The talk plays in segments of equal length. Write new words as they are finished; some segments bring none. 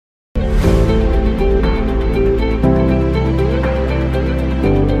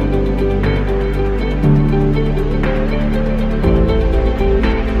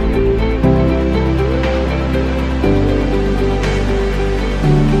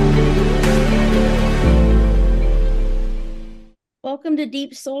welcome to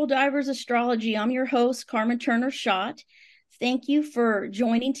Deep Soul Divers Astrology. I'm your host, Carmen Turner-Schott. Thank you for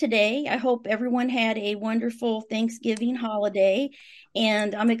joining today. I hope everyone had a wonderful Thanksgiving holiday,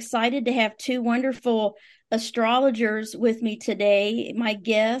 and I'm excited to have two wonderful astrologers with me today. My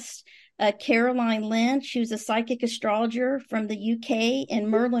guest, Caroline Lynch, who's a psychic astrologer from the UK, and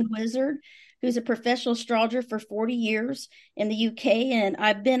Merlin Wizard, who's a professional astrologer for 40 years in the UK. And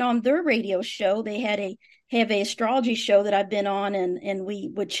I've been on their radio show. They have a astrology show that I've been on, and we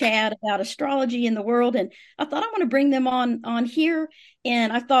would chat about astrology in the world. And I thought I want to bring them on here.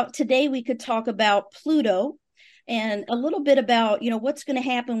 And I thought today we could talk about Pluto and a little bit about, what's going to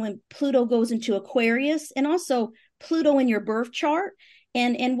happen when Pluto goes into Aquarius, and also Pluto in your birth chart,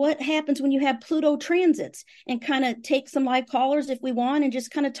 and what happens when you have Pluto transits, and kind of take some live callers if we want, and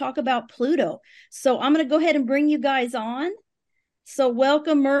just kind of talk about Pluto. So I'm going to go ahead and bring you guys on. So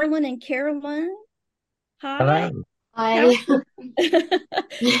welcome, Merlin and Caroline. Hi. Hello. Hi.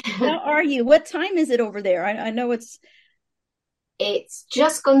 How are you? What time is it over there? I know it's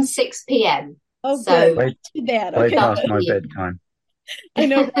just gone 6 p.m. Oh, so good. Too bad. Way Okay. past my bedtime. I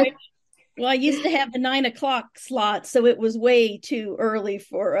know. Well, I used to have the 9 o'clock slot, so it was way too early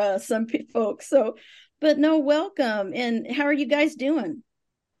for some folks. So, but no, welcome. And how are you guys doing?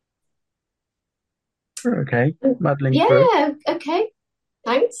 We're okay. Muddling yeah, through. okay.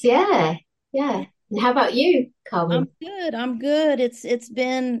 Thanks. Yeah. And how about you, Carmen? I'm good. It's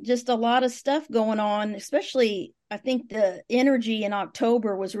been just a lot of stuff going on, especially I think the energy in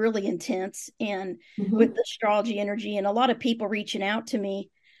October was really intense, and with the astrology energy, and a lot of people reaching out to me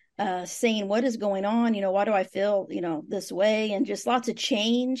saying, what is going on? Why do I feel, this way? And just lots of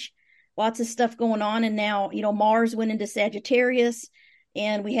change, lots of stuff going on. And now, Mars went into Sagittarius,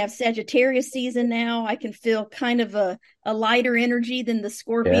 and we have Sagittarius season now. I can feel kind of a lighter energy than the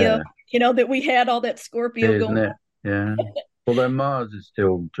Scorpio, that we had all that Scorpio going on. Yeah. Although Mars is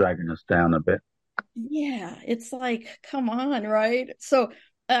still dragging us down a bit. Yeah, it's like, come on, right? So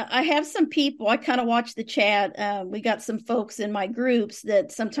I have some people, I kind of watch the chat. We got some folks in my groups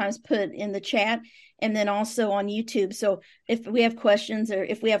that sometimes put in the chat, and then also on YouTube. So if we have questions or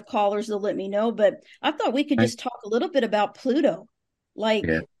if we have callers, they'll let me know. But I thought we could just talk a little bit about Pluto.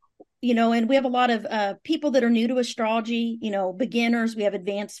 And we have a lot of people that are new to astrology, beginners. We have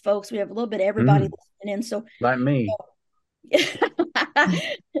advanced folks. We have a little bit of everybody listening in. So like me.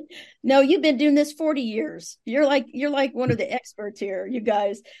 No, you've been doing this 40 years. You're like one of the experts here, you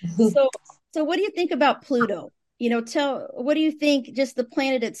guys. So what do you think about Pluto? What do you think, just the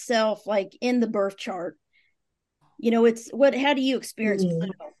planet itself, like in the birth chart? How do you experience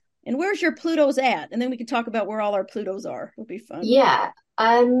Pluto? And where's your Pluto's at? And then we can talk about where all our Plutos are. It'll be fun. Yeah.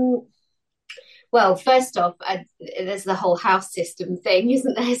 Well, first off, there's the whole house system thing,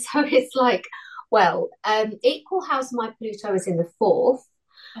 isn't there? So it's like, equal house, my Pluto is in the 4th.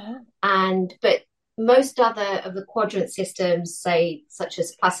 But most other of the quadrant systems, say such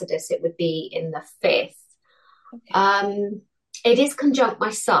as Placidus, it would be in the 5th. Okay. It is conjunct my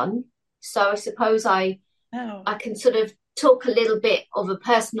sun, so I suppose I can sort of talk a little bit of a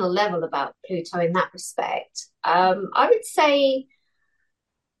personal level about Pluto in that respect. I would say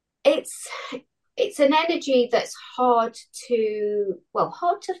it's an energy that's hard to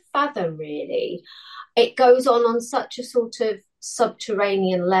fathom, really. It goes on such a sort of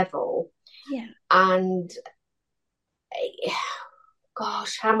subterranean level. Yeah. And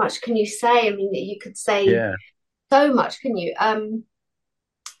gosh, how much can you say? I mean, you could say so much, can you?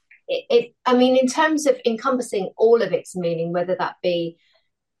 In terms of encompassing all of its meaning, whether that be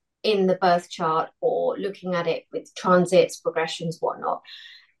in the birth chart or looking at it with transits, progressions, whatnot,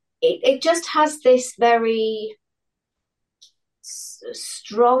 it just has this very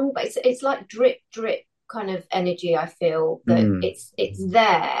strong, but it's like drip kind of energy. I feel that it's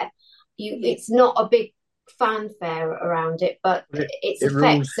there. It's not a big fanfare around it, but its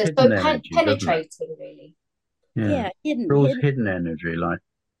effects are so penetrating, really. Hidden. Hidden energy, like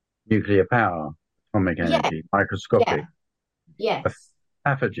nuclear power, atomic energy, microscopic,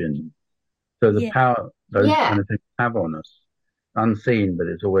 pathogen. So the power those kind of things have on us, unseen, but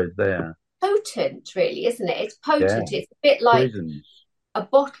it's always there. Potent, really, isn't it? It's potent. It's a bit like a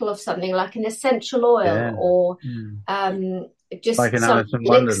bottle of something, like an essential oil, or just like an Alice in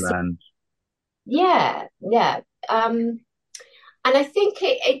Wonderland. And I think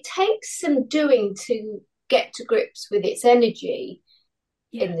it takes some doing to get to grips with its energy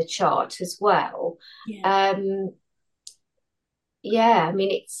in the chart as well. I mean,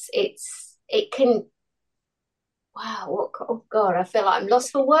 it can. Wow! Oh God! I feel like I'm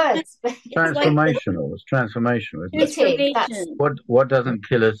lost for words. Transformational. It's transformational, isn't it? It is. What doesn't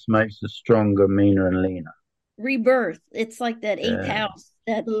kill us makes us stronger, meaner, and leaner. rebirth. It's like that eighth house,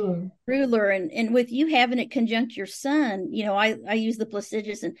 that ruler, and with you having it conjunct your sun, I use the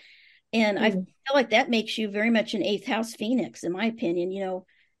Placidus, and I feel like that makes you very much an eighth house Phoenix, in my opinion.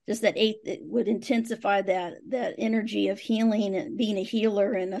 Just that eighth, it would intensify that energy of healing and being a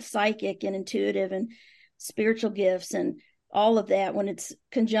healer and a psychic and intuitive and spiritual gifts and all of that when it's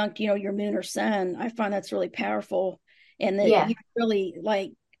conjunct, your moon or sun. I find that's really powerful, and that you're really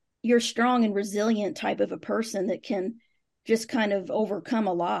like, you're strong and resilient type of a person that can just kind of overcome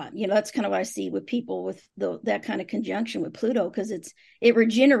a lot. That's kind of what I see with people with that kind of conjunction with Pluto, because it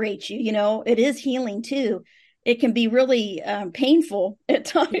regenerates you. It is healing too. It can be really painful at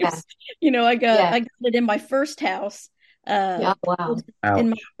times. I got it in my first house. Wow.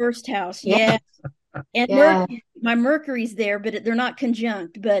 In my first house. Yeah. And my Mercury's there, but they're not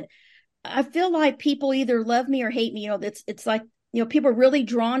conjunct. But I feel like people either love me or hate me. It's like, people are really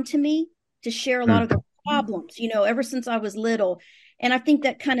drawn to me to share a lot of their problems, ever since I was little. And I think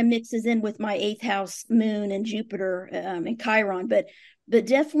that kind of mixes in with my eighth house moon and Jupiter and Chiron. But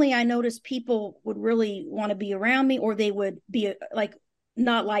definitely I noticed people would really want to be around me, or they would be like,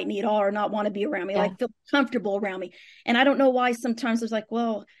 not like me at all, or not want to be around me, like feel comfortable around me. And I don't know why sometimes it's like,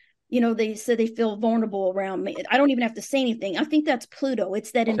 well, they say they feel vulnerable around me. I don't even have to say anything. I think that's Pluto.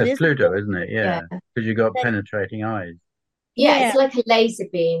 It's that invisible. That's Pluto, isn't it? Yeah. Because you got penetrating eyes. It's like a laser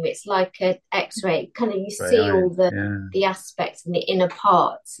beam. It's like an X-ray. Kind of, you see all the aspects and the inner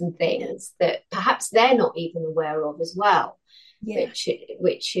parts and things that perhaps they're not even aware of as well.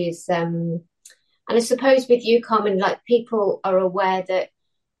 Which is and I suppose with you, Carmen, like, people are aware that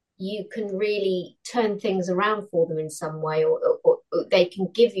you can really turn things around for them in some way, or they can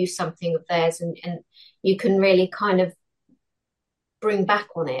give you something of theirs, and you can really kind of bring back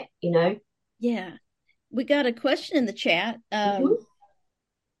on it. Yeah. We got a question in the chat. My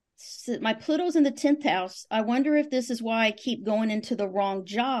Pluto's in the 10th house. I wonder if this is why I keep going into the wrong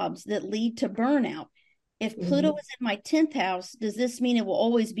jobs that lead to burnout. If Pluto is in my 10th house, does this mean it will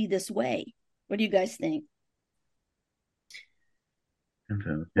always be this way? What do you guys think?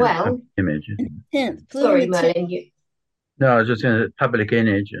 Well, image. 10th. Sorry, Merlin. No, I was just saying that public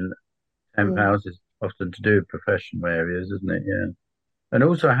image and 10th house is often to do with professional areas, isn't it? Yeah. And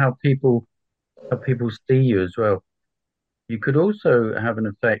also how people see you as well. You could also have an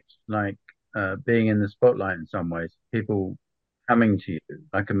effect like being in the spotlight in some ways, people coming to you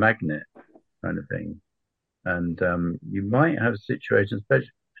like a magnet kind of thing. And you might have situations,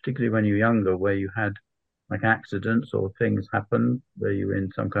 particularly when you're younger, where you had like accidents or things happen where you're in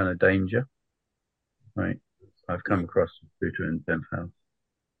some kind of danger. Right. I've come across Pluto in 10th house.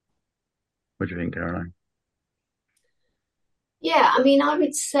 What do you think, Caroline? Yeah, I mean, I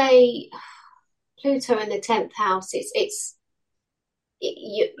would say Pluto in the 10th house,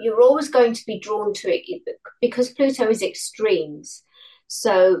 you're always going to be drawn to it because Pluto is extremes.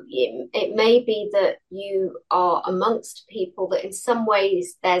 So it may be that you are amongst people that in some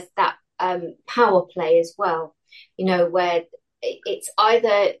ways there's that power play as well, where it's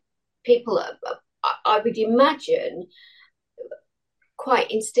either people, I would imagine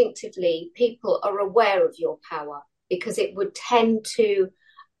quite instinctively, people are aware of your power because it would tend to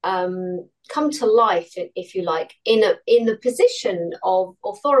come to life, if you like, in the position of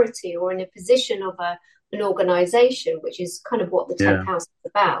authority or in a position of an organization, which is kind of what the 10th house is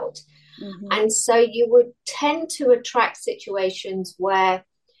about. And so you would tend to attract situations where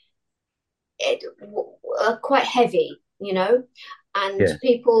it are quite heavy, and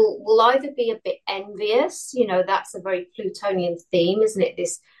people will either be a bit envious, that's a very Plutonian theme, isn't it?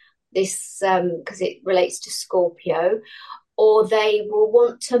 This because it relates to Scorpio, or they will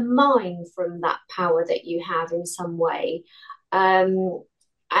want to mine from that power that you have in some way. And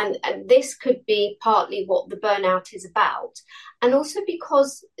this could be partly what the burnout is about. And also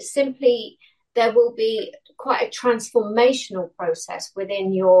because simply there will be quite a transformational process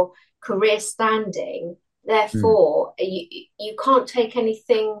within your career standing. Therefore, you can't take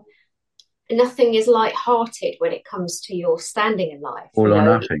anything, nothing is light-hearted when it comes to your standing in life. All or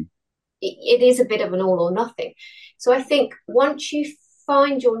nothing. It is a bit of an all or nothing. So I think once you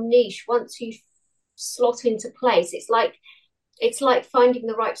find your niche, once you slot into place, it's like finding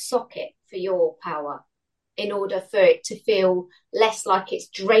the right socket for your power in order for it to feel less like it's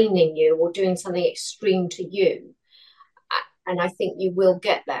draining you or doing something extreme to you. And I think you will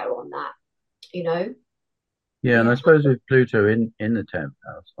get there on that, Yeah, and I suppose with Pluto in the 10th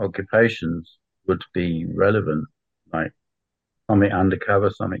house, occupations would be relevant, like something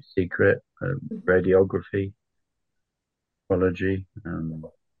undercover, something secret, radiography, astrology,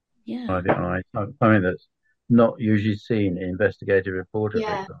 private eye, something that's not usually seen in investigative reporter, for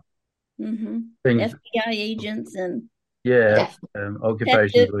example. Mm-hmm. things. FBI agents and Yeah, Definitely.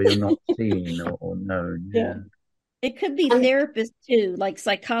 occupations detectives. where you're not seen or known. Yeah. Yeah, It could be And therapists too, like yeah,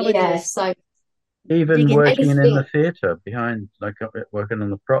 psychologists so even digging. working in the anything. theatre behind, like working on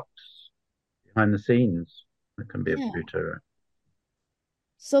the props behind the scenes, it can be a Yeah. Pluto.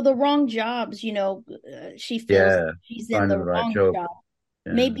 So the wrong jobs, she feels Yeah, she's in finding the the right wrong job. job.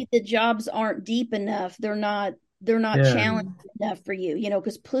 Yeah, Maybe the jobs aren't deep enough. They're not yeah, challenging enough for you,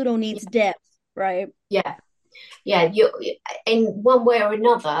 because Pluto needs depth, right? Yeah, yeah, you in one way or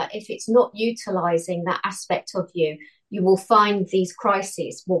another, if it's not utilizing that aspect of you, you will find these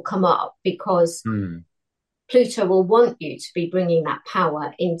crises will come up because mm, Pluto will want you to be bringing that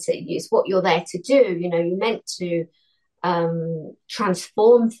power into you. It's what you're there to do. You're meant to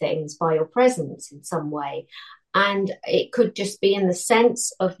transform things by your presence in some way. And it could just be in the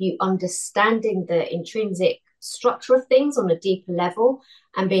sense of you understanding the intrinsic structure of things on a deeper level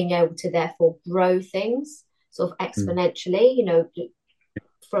and being able to therefore grow things sort of mm, exponentially,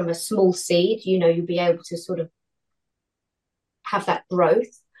 from a small seed, you'll be able to sort of have that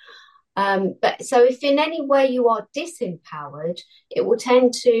growth. But so if in any way you are disempowered, it will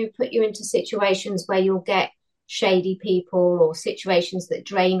tend to put you into situations where you'll get shady people or situations that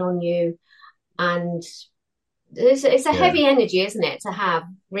drain on you. And it's a yeah, heavy energy, isn't it, to have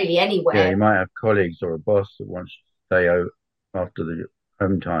really yeah. anywhere. You might have colleagues or a boss that wants you to stay after the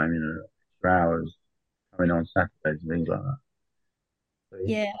home time, extra hours, coming on Saturdays and things like that. So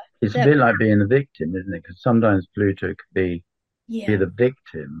Yeah. it's a That bit like being the victim, isn't it? Because sometimes Pluto could be yeah. the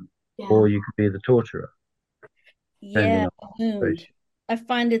victim, Yeah. or you could be the torturer, depending Yeah, on the wound. situation. I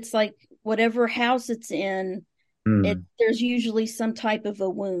find it's like whatever house it's in, Mm. there's usually some type of a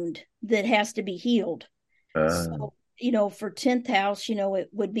wound that has to be healed. Uh, So, for 10th house, it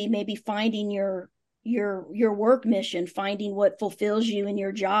would be maybe finding your work mission, finding what fulfills you in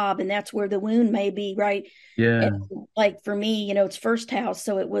your job, and that's where the wound may be, right? And yeah, like for me, it's first house,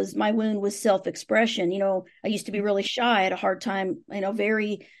 so it was my wound was self-expression. I used to be really shy, I had a hard time,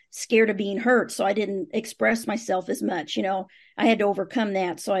 very scared of being hurt, so I didn't express myself as much. I had to overcome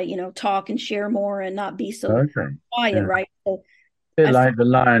that, so I, talk and share more and not be so okay. quiet, Yeah. right? So Bit I, like the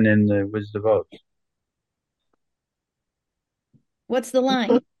lion in the Wizard of Oz. what's the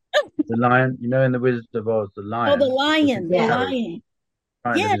line? The lion, in the Wizard of Oz, the Oh, the lion was in lion, the Yeah. charge, lion.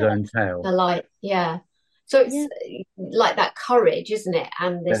 frightened of Yeah, his own tail. The light. Yeah. So it's yeah, like that courage, isn't it?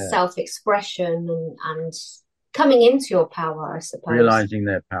 And this Yeah, self-expression and coming into your power, I suppose. realizing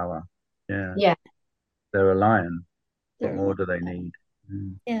their power. Yeah, Yeah. they're a lion. What they're more like, do they need?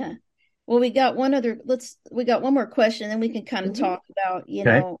 Mm. yeah. Well, we got one more question, then we can kind of Mhm. talk about,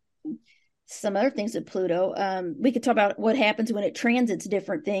 Okay. some other things at Pluto. We could talk about what happens when it transits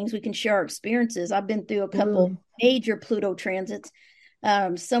different things. We can share our experiences. I've been through a couple Mm. major Pluto transits.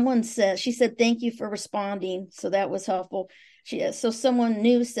 She said, thank you for responding. So that was helpful. So someone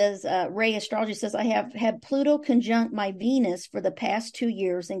new says, Ray Astrology says, I have had Pluto conjunct my Venus for the past 2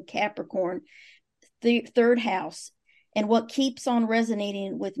 years in Capricorn, third house. And what keeps on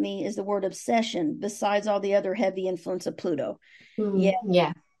resonating with me is the word obsession, besides all the other heavy influence of Pluto. Yeah, Mm.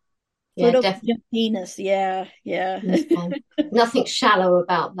 Yeah. Yeah, Pluto definitely. conjunct Venus. Yeah, yeah. Yeah. Nothing shallow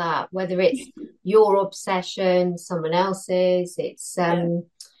about that, whether it's your obsession, someone else's. Yeah,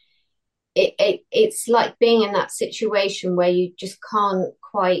 It's like being in that situation where you just can't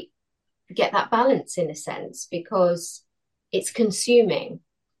quite get that balance in a sense because it's consuming.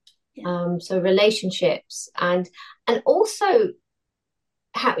 yeah, So relationships and also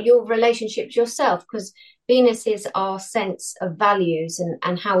how your relationships yourself, because Venus is our sense of values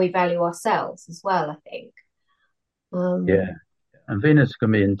and how we value ourselves as well, I think. Yeah. Um, And Venus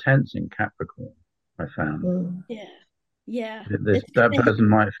can be intense in Capricorn, I found. mm, yeah, yeah. That person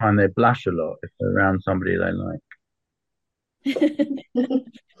might find they blush a lot if they're around somebody they like.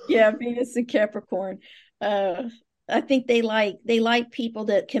 Yeah, Venus and Capricorn. Uh, I think they like people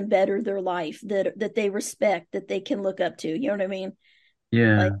that can better their life, that they respect, that they can look up to. You know what I mean? Like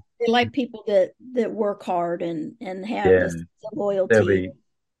Yeah, they like people that work hard and have yeah. this They'll loyalty. be,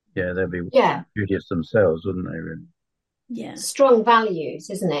 yeah, they'll be yeah, studious themselves, wouldn't they, really? Yeah. strong values,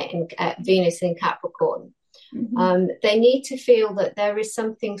 isn't it? In Venus in Capricorn, Hmm. they need to feel that there is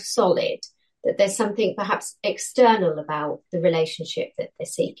something solid, that there's something perhaps external about the relationship that they're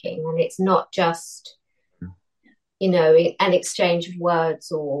seeking, and it's not just an exchange of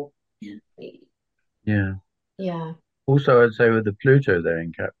words or Yeah. Yeah. yeah. Also, I'd say with the Pluto there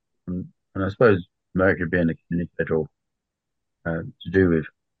in Capricorn, and I suppose Mercury being a communicator, to do with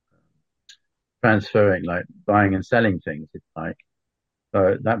transferring, like buying and selling things, it's like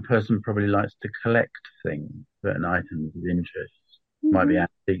that person probably likes to collect things, certain items of interest. Might be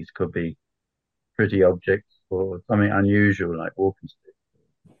antiques, could be pretty objects, or something unusual like walking sticks,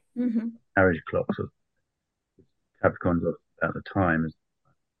 carriage clocks, or Capricorns at the time.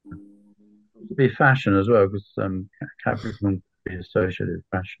 It be fashion as well, because Capricorn could be associated with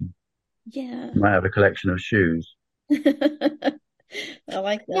fashion. Yeah. You might have a collection of shoes. I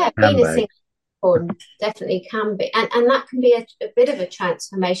like Yeah, that. Venus in Handbags. Capricorn definitely can be, and that can be a bit of a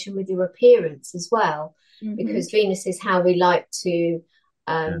transformation with your appearance as well, because Venus is how we like to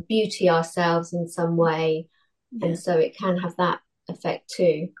beauty ourselves in some way, and so it can have that effect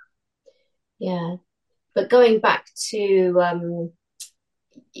too. Yeah, but going back to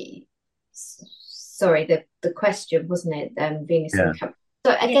sorry, the question, wasn't it? Venus in Capricorn.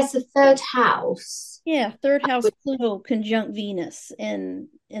 So I guess the third house. Yeah, third house Pluto conjunct Venus, and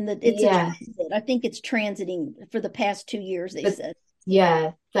it's a transit. I think it's transiting for the past 2 years, they said.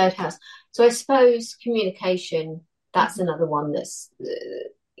 Yeah, third house. So I suppose communication, that's another one that's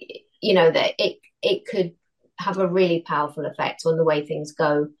that it could have a really powerful effect on the way things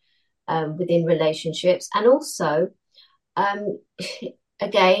go within relationships, and also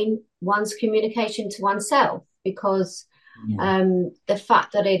again, one's communication to oneself, because the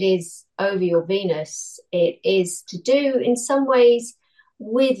fact that it is over your Venus, it is to do in some ways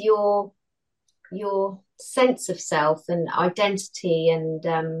with your sense of self and identity, and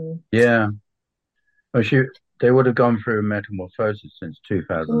well, they would have gone through a metamorphosis since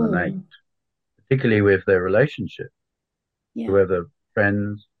 2008, particularly with their relationship, whether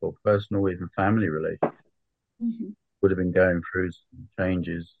friends or personal, even family relationships, would have been going through some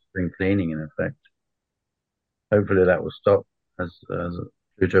changes, spring cleaning in effect. Hopefully that will stop as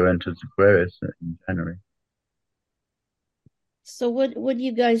Pluto enters Aquarius in January. So what do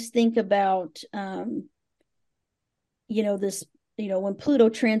you guys think about this, when Pluto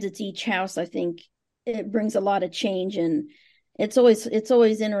transits each house? I think it brings a lot of change, and it's always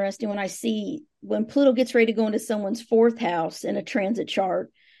interesting when I see when Pluto gets ready to go into someone's fourth house in a transit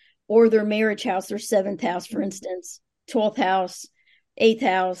chart, or their marriage house, their seventh house, for instance, 12th house, eighth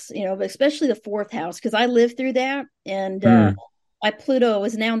house, but especially the fourth house, because I lived through that, and my Pluto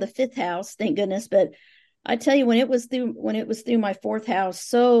is now in the fifth house, thank goodness. But I tell you, when it was through my fourth house,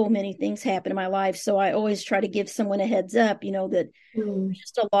 so many things happened in my life. So I always try to give someone a heads up, that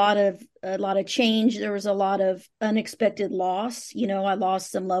just a lot of change. There was a lot of unexpected loss. I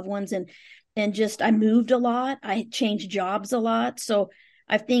lost some loved ones, and just I moved a lot. I changed jobs a lot. So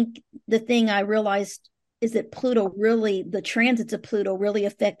I think the thing I realized is that the transits of Pluto really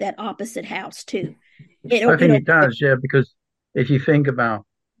affect that opposite house too. I think it does, because if you think about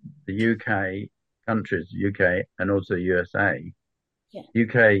the UK and also USA,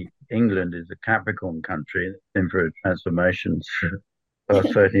 England is a Capricorn country that's been through a transformation for the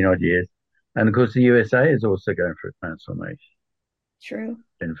last 13 odd years. And of course, the USA is also going through a transformation. True.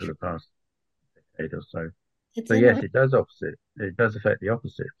 Been for the past decade or so. So yes, it does opposite. It does affect the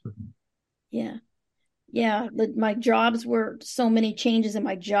opposite. Yeah. Yeah. My jobs were so many changes in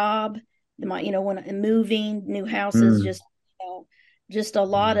my job. When I'm moving, new houses, just a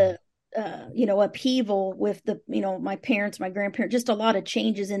lot of upheaval with my parents, my grandparents, just a lot of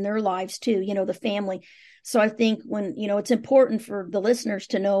changes in their lives too, the family. So I think when, it's important for the listeners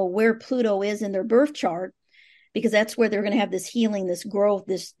to know where Pluto is in their birth chart, because that's where they're going to have this healing, this growth,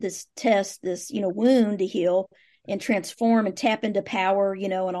 this test, this, wound to heal and transform and tap into power,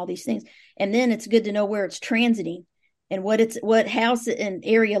 and all these things. And then it's good to know where it's transiting and what house and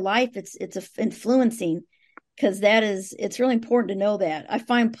area life it's influencing, because it's really important to know that. I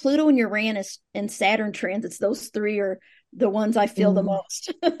find Pluto and Uranus and Saturn transits, those three are the ones I feel the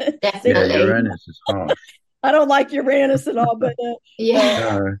most. Definitely. Yeah, Uranus is harsh. I don't like Uranus at all, but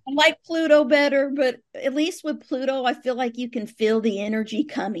I like Pluto better. But at least with Pluto, I feel like you can feel the energy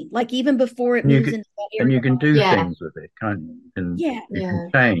coming, like even before it moves into that area. And you can do things with it, can't you? You can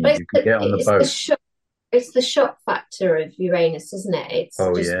change. You can get on the boat. It's the shock factor of Uranus, isn't it? It's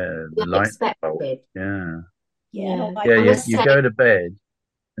the unexpected. You go to bed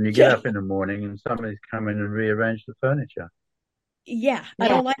and you get up in the morning and somebody's come in and rearranged the furniture. I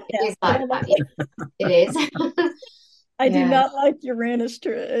don't like that. It is. I do not like Uranus.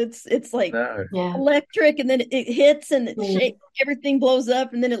 It's like electric, and then it hits and it shakes, everything blows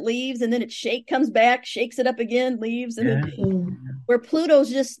up, and then it leaves, and then it comes back, shakes it up again, leaves, and then where Pluto's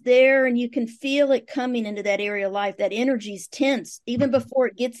just there, and you can feel it coming into that area of life. That energy's tense even before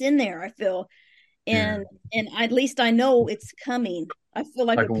it gets in there, I feel, and at least I know it's coming. I feel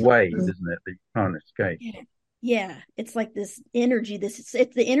like a wave, isn't it? That you can't escape. Yeah, it's like this energy.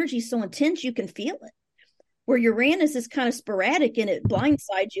 The energy's so intense you can feel it. Where Uranus is kind of sporadic and it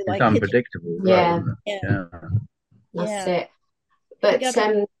blindsides you, it's unpredictable. That's it. But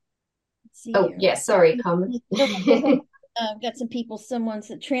see oh here. yeah, sorry, Carmen. No, go ahead. Got some people, someone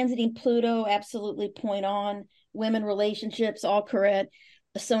said transiting Pluto, absolutely point on. Women relationships, all correct.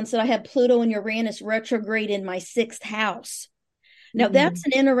 Someone said I had Pluto and Uranus retrograde in my 6th house. Now that's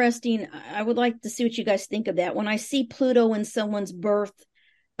an interesting, I would like to see what you guys think of that. When I see Pluto in someone's birth,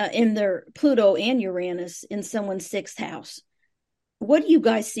 in their Pluto and Uranus in someone's 6th house, what do you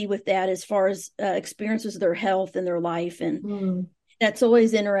guys see with that as far as experiences of their health and their life? And that's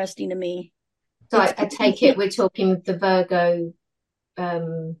always interesting to me. So I take it we're talking the Virgo,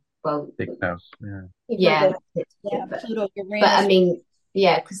 well, 6th house, yeah, Pluto, Uranus. But I mean,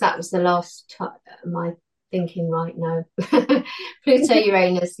 yeah, because that was the last time. Am I thinking right now? Pluto,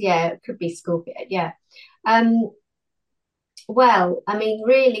 Uranus, yeah, it could be Scorpio, yeah. Well, I mean,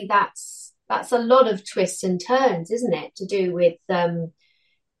 really, that's a lot of twists and turns, isn't it? To do with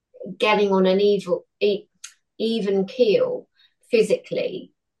getting on an even keel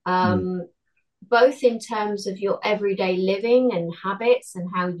physically, both in terms of your everyday living and habits and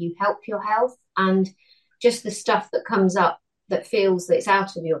how you help your health, and just the stuff that comes up that feels that it's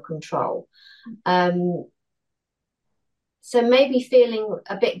out of your control. So maybe feeling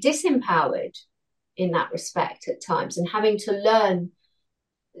a bit disempowered in that respect at times, and having to learn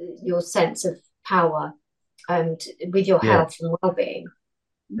your sense of power and with your health and well-being.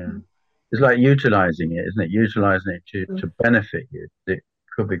 Yeah. It's like utilizing it, isn't it? Utilizing it to benefit you. It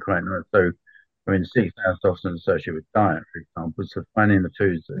could be quite nice. So, I mean, 6th house often associated with diet, for example. So finding the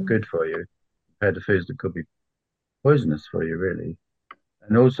foods that are good for you compared to foods that could be poisonous for you, really.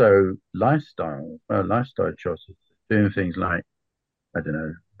 And also lifestyle choices. Doing things like, I don't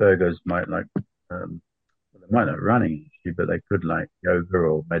know, Virgos might like, they might like running, actually, but they could like yoga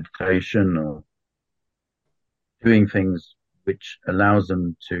or meditation or doing things which allows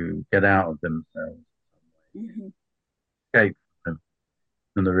them to get out of themselves, escape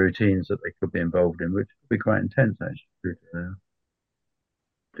from the routines that they could be involved in, which could be quite intense, actually,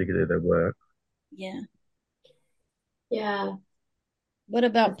 particularly their work. Yeah. Yeah. What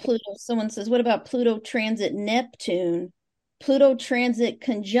about Pluto? Someone says, what about Pluto transit Neptune? Pluto transit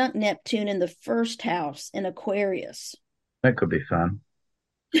conjunct Neptune in the 1st house in Aquarius. That could be fun.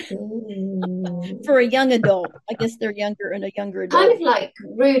 For a young adult. I guess they're younger and a younger adult. Kind of like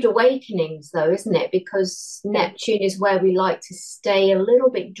rude awakenings, though, isn't it? Because Neptune is where we like to stay a little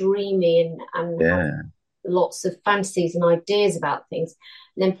bit dreamy and have lots of fantasies and ideas about things.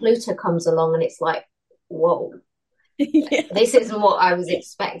 And then Pluto comes along and it's like, whoa. This isn't what I was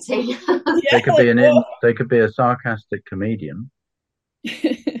expecting. They could be a sarcastic comedian.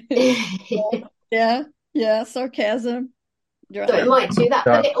 Yeah, sarcasm. So it might do that,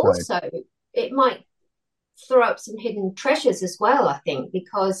 but it might throw up some hidden treasures as well, I think,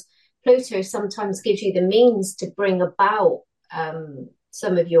 because Pluto sometimes gives you the means to bring about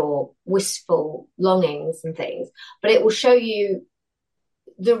some of your wistful longings and things, but it will show you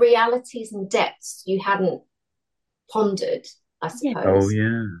the realities and depths you hadn't pondered, I suppose. Oh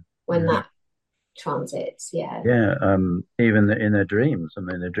yeah. When that transits, even in their dreams. I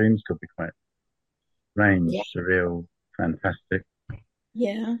mean, their dreams could be quite strange, surreal, fantastic.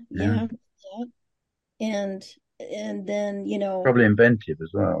 Yeah. And then, probably inventive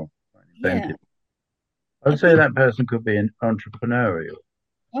as well. Inventive. I would say that person could be an entrepreneurial.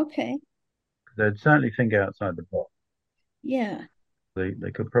 Okay. They'd certainly think outside the box. Yeah.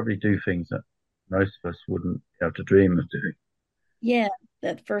 They could probably do things that most of us wouldn't be able to dream of doing. Yeah,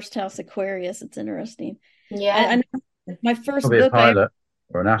 that 1st house Aquarius. It's interesting. Yeah. My first probably book, a pilot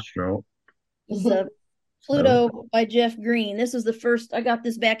or an astronaut. Was Pluto by Jeff Green. This was the first, I got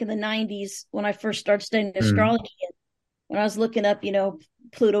this back in the 90s when I first started studying astrology. And when I was looking up,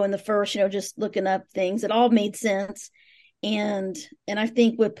 Pluto in the 1st, just looking up things, it all made sense. And I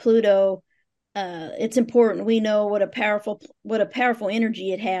think with Pluto, it's important we know what a powerful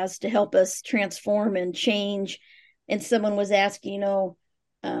energy it has to help us transform and change. And someone was asking,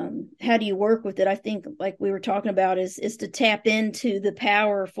 how do you work with it? I think, like we were talking about, is to tap into the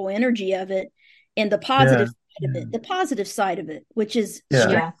powerful energy of it and the positive side of it, the positive side of it, which is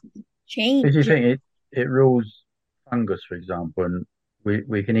change. If you think it rules fungus, for example, and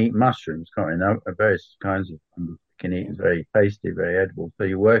we can eat mushrooms, can't we? Now, various kinds of fungus we can eat. It's very tasty, very edible. So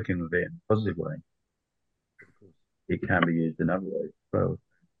you're working with it in a positive way. Of course, it can be used in other ways as well.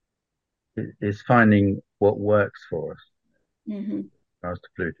 It's finding what works for us. As to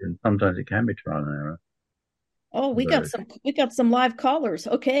Pluto, and sometimes it can be trial and error. Oh, we got some live callers.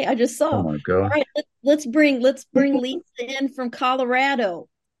 Okay, I just saw. Oh my God! All right, let's bring Lisa in from Colorado.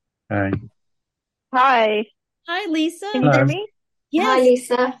 Hi. Hi, Lisa. Can you hear me? Yes. Hi,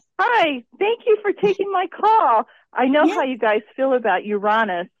 Lisa. Hi. Thank you for taking my call. I know Yeah. how you guys feel about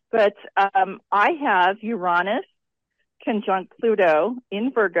Uranus, but I have Uranus conjunct Pluto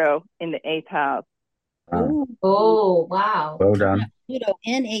in Virgo in the 8th house. Wow. Oh, wow. Well done. Pluto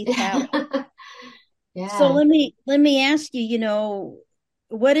in 8th house. So Yeah. let me ask you,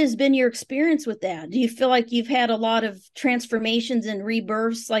 what has been your experience with that? Do you feel like you've had a lot of transformations and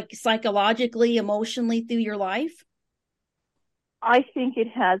rebirths, like psychologically, emotionally through your life? I think it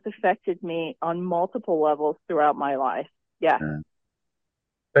has affected me on multiple levels throughout my life. Yeah.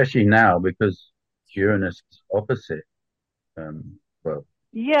 Especially now because Uranus is opposite. Well,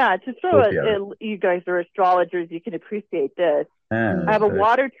 Yeah, to throw Scorpio. you guys are astrologers, you can appreciate this. Yeah, I have a so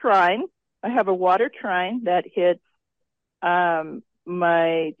water trine. I have a water trine that hits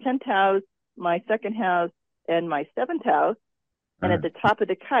my 10th house, my 2nd house, and my 7th house. And at the top of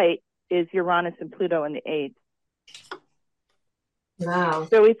the kite is Uranus and Pluto in the 8th. Wow.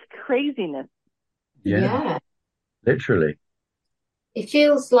 So it's craziness. Yeah. literally. It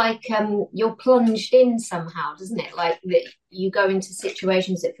feels like you're plunged in somehow, doesn't it? Like that you go into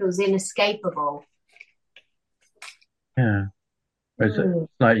situations that feels inescapable. Yeah. It's Mm.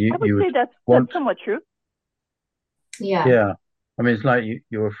 like I would say that's somewhat true. Yeah. Yeah. I mean, it's like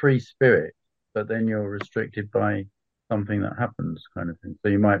you're a free spirit, but then you're restricted by something that happens, kind of thing. So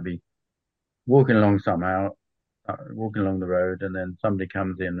you might be walking along somehow, walking along the road, and then somebody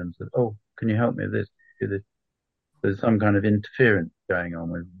comes in and says, "Oh, can you help me with this? Do this?" There's some kind of interference going on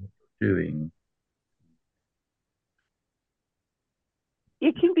with what you're doing.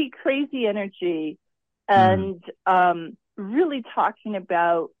 It can be crazy energy, and really talking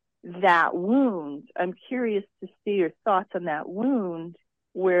about that wound. I'm curious to see your thoughts on that wound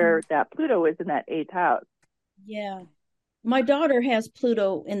where that Pluto is in that 8th house. Yeah. My daughter has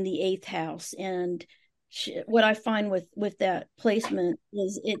Pluto in the 8th house, and what I find with that placement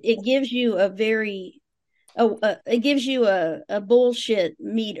is it gives you a very it gives you a bullshit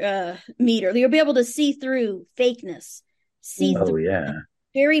meter. You'll be able to see through fakeness, see Oh, through, yeah.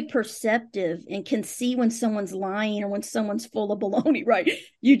 very perceptive, and can see when someone's lying or when someone's full of baloney, right?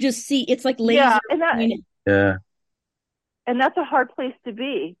 You just see, it's like laser. Yeah. And that's a hard place to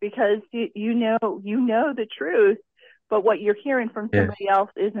be because you know the truth, but what you're hearing from somebody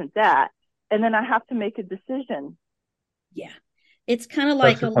else isn't that. And then I have to make a decision. Yeah. It's kind of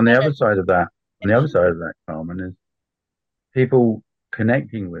like on the other side of that, Carmen, is people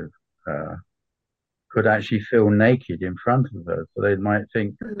connecting with her could actually feel naked in front of her. So they might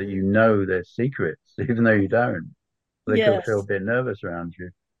think that you know their secrets, even though you don't. So they could feel a bit nervous around you.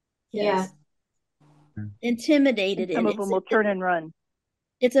 Yeah. Intimidated. And some of them will turn and run.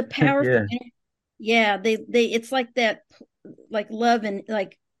 It's a powerful they it's like that, like love and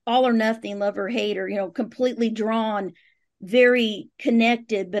like all or nothing, love or hate, or completely drawn, very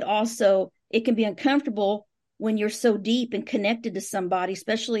connected, but also it can be uncomfortable when you're so deep and connected to somebody,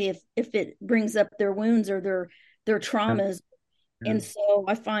 especially if it brings up their wounds or their traumas. And so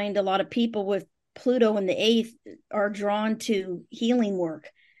I find a lot of people with Pluto in the 8th are drawn to healing work,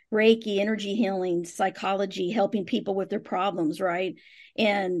 Reiki, energy healing, psychology, helping people with their problems, right?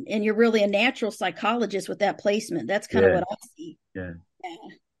 And you're really a natural psychologist with that placement. That's kind of what I see. Yeah.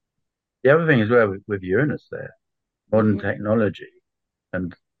 The other thing as well with Uranus there, modern technology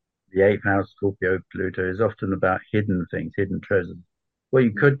and the 8th house Scorpio Pluto is often about hidden things, hidden treasures. What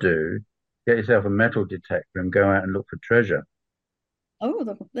you could do, get yourself a metal detector and go out and look for treasure.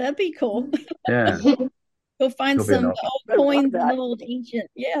 Oh, that'd be cool. Yeah. Go find some old coins and old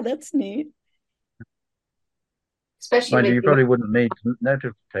ancient. Yeah, that's neat. Especially you probably wouldn't need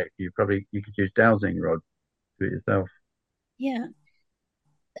metal detector. You could use dowsing rod to it yourself. Yeah.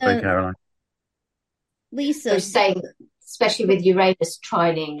 Sorry, Caroline. Lisa. I was saying, especially with Uranus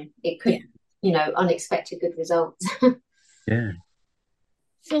trining, it could, unexpected good results. Yeah.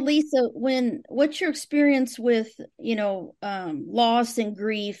 So Lisa, what's your experience with, loss and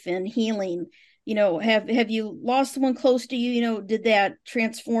grief and healing? Have you lost someone close to you? Did that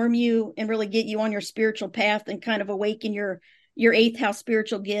transform you and really get you on your spiritual path and kind of awaken your 8th house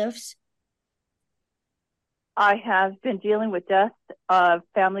spiritual gifts? I have been dealing with death of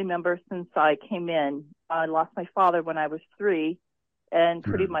family members since I came in. I lost my father when I was 3, and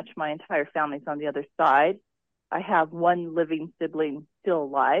pretty much my entire family's on the other side. I have one living sibling still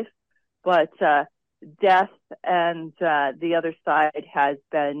alive, but death and the other side has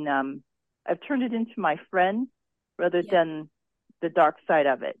been, I've turned it into my friend rather than the dark side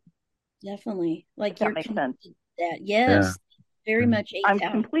of it. Definitely. Like that makes sense. That. Yes. Very much. I'm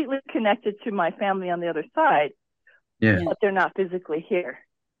completely connected to my family on the other side, but they're not physically here.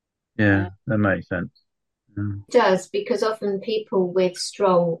 Yeah, that makes sense. It does, because often people with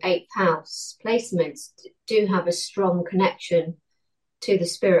strong 8th house placements do have a strong connection to the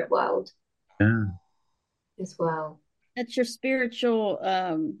spirit world as well. That's your spiritual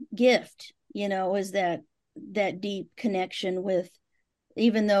gift, is that deep connection with,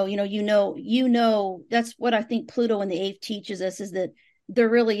 even though that's what I think Pluto in the eighth teaches us, is that there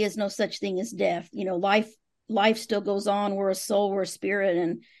really is no such thing as death. Life still goes on. We're a soul, we're a spirit,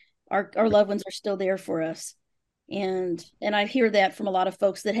 and our loved ones are still there for us. And I hear that from a lot of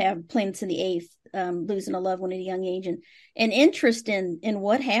folks that have planets in the eighth, losing a loved one at a young age, and interest in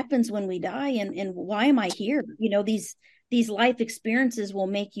what happens when we die, and why am I here? These life experiences will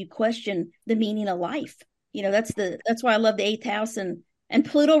make you question the meaning of life. That's why I love the eighth house, and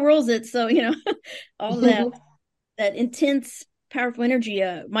Pluto rules it. So, all that intense, powerful energy.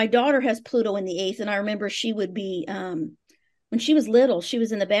 My daughter has Pluto in the eighth, and I remember she would be, when she was little, she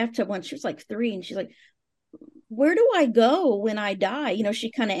was in the bathtub once. She was like 3, and she's like, "Where do I go when I die?"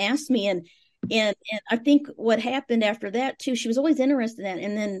 She kind of asked me, and I think what happened after that too, she was always interested in that.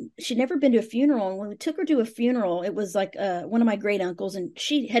 And then she'd never been to a funeral. And when we took her to a funeral, it was like one of my great uncles, and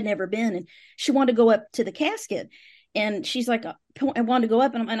she had never been, and she wanted to go up to the casket. And she's like, I wanted to go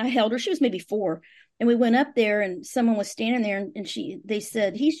up, and I held her. She was maybe 4. And we went up there, and someone was standing there, and they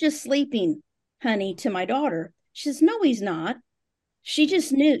said, "He's just sleeping, honey," to my daughter. She says, "No, he's not." She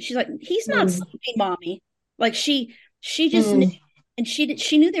just knew. She's like, "He's not sleeping, mommy." Like she just knew, and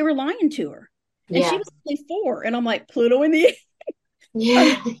she knew they were lying to her. And she was only 4. And I'm like, Pluto in the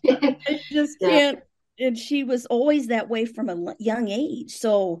I just can't. And she was always that way from a young age.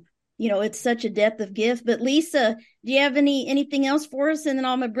 So, it's such a depth of gift. But Lisa, do you have anything else for us? And then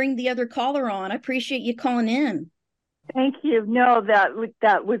I'm going to bring the other caller on. I appreciate you calling in. Thank you. No,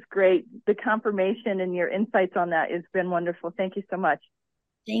 that was great. The confirmation and your insights on that has been wonderful. Thank you so much.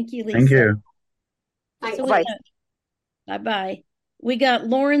 Thank you, Lisa. Thank you. So bye-bye. We got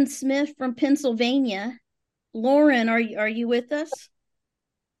Lauren Smith from Pennsylvania. Lauren, are you with us?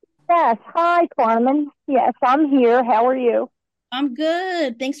 Yes. Hi, Carmen. Yes, I'm here. How are you? I'm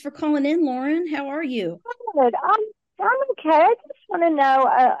good. Thanks for calling in, Lauren. How are you? Good. I'm okay. I just want to know,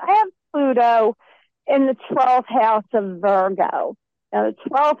 I have Pluto in the 12th house of Virgo. Now, the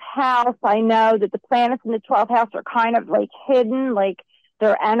 12th house, I know that the planets in the 12th house are kind of like hidden, like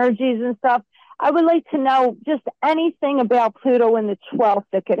their energies and stuff. I would like to know just anything about Pluto in the 12th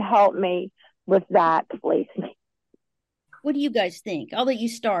that could help me with that, please. What do you guys think? I'll let you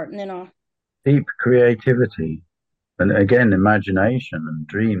start, and then I'll... Deep creativity. And again, imagination and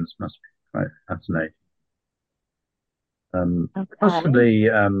dreams must be quite fascinating. Possibly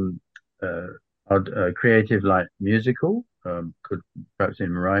creative, like musical, could perhaps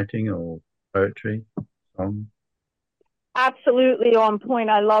in writing or poetry, song. Absolutely on point.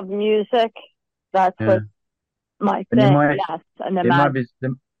 I love music. That's what my thing. Yes, and it might be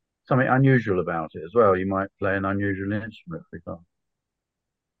something unusual about it as well. You might play an unusual instrument, for example.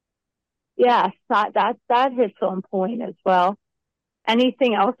 Yes, that hits on point as well.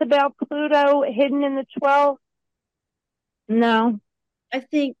 Anything else about Pluto hidden in the 12th? No. I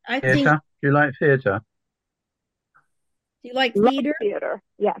think. Do you like theater? Do you like theater? Theater.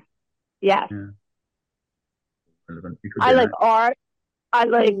 Yes. Yeah. I like art. I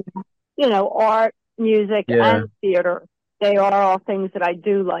like, art, music, and theater. They are all things that I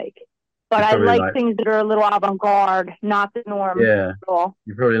do like. But I like things that are a little avant-garde, not the norm. Yeah.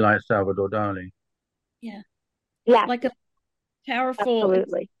 You probably like Salvador Dali. Yeah. Yeah. Like a powerful.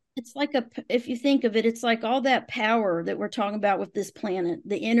 Absolutely. It's like if you think of it, it's like all that power that we're talking about with this planet,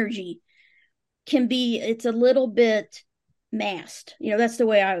 the energy it's a little bit masked. That's the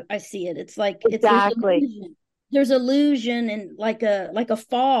way I see it. It's like exactly. There's illusion and like a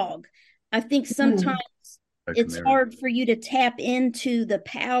fog. I think sometimes it's hard for you to tap into the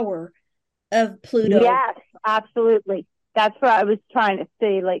power of Pluto. Yes, absolutely. That's what I was trying to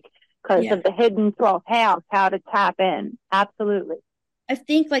say, because of the hidden 12th house, how to tap in. Absolutely. I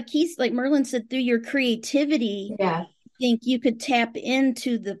think like Merlin said, through your creativity, I think you could tap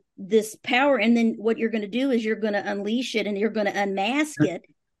into this power, and then what you're going to do is you're going to unleash it, and you're going to unmask it.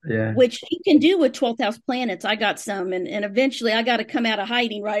 Yeah. Which you can do with 12th house planets. I got some, and eventually I got to come out of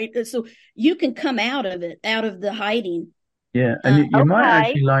hiding, right? So you can come out of the hiding. Yeah, and you might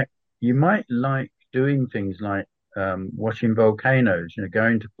actually like doing things like watching volcanoes,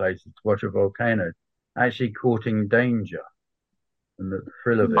 going to places to watch a volcano, actually courting danger and the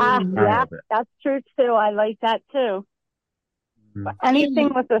thrill of it. Yeah, that's true too. I like that too. But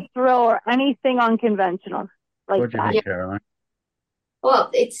anything with a thrill or anything unconventional like what do you think, Caroline? Well,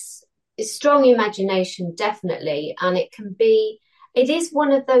 it's strong imagination, definitely. And it is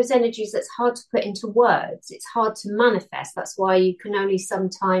one of those energies that's hard to put into words. It's hard to manifest. That's why you can only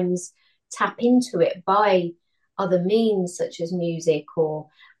sometimes tap into it by other means such as music or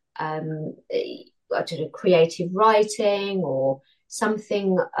I don't know, creative writing or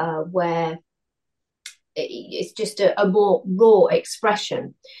something where it's just a more raw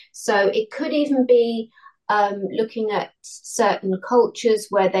expression. So it could even be looking at certain cultures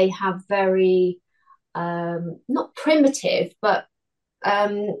where they have very not primitive, but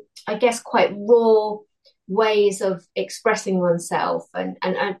I guess quite raw ways of expressing oneself and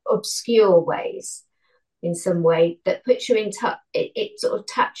obscure ways in some way that puts you in touch. It sort of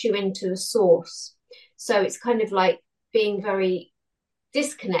taps you into a source. So it's kind of like being very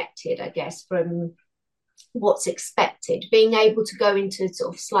disconnected, I guess, from what's expected, being able to go into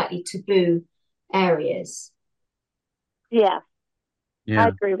sort of slightly taboo areas. Yeah. I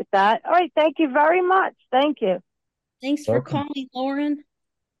agree with that. All right. Thank you very much. Thank you. Thanks for calling, Lauren.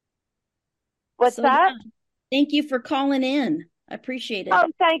 What's that? Yeah, thank you for calling in. I appreciate it. Oh,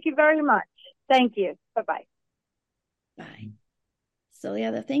 thank you very much. Thank you. Bye-bye. Bye. So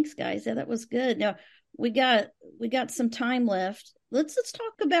yeah, thanks guys. Yeah, that was good. Now we got some time left. Let's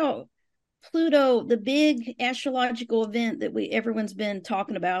talk about Pluto, the big astrological event that everyone's been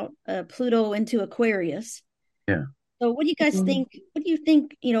talking about, Pluto into Aquarius. Yeah. So what do you guys think? What do you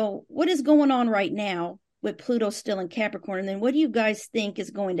think, what is going on right now with Pluto still in Capricorn? And then what do you guys think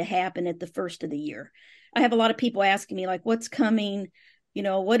is going to happen at the first of the year? I have a lot of people asking me, like, what's coming?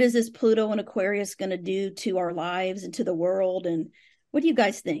 What is this Pluto in Aquarius going to do to our lives and to the world? And what do you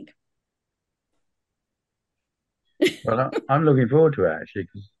guys think? Well, I'm looking forward to it, actually,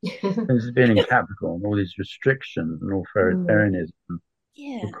 because since it's been in Capricorn, all these restrictions and authoritarianism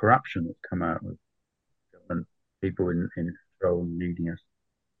and corruption that's come out with government people in control leading us.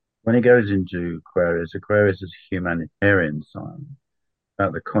 When it goes into Aquarius is a humanitarian sign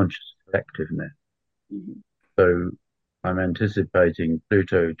about the conscious collectiveness. Mm-hmm. So I'm anticipating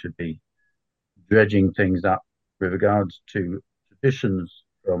Pluto to be dredging things up with regards to traditions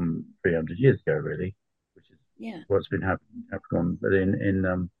from 300 years ago, really, which is what's been happening in Capricorn. But in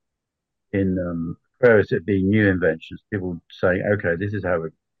Aquarius, it'd be new inventions. People saying, okay, this is how we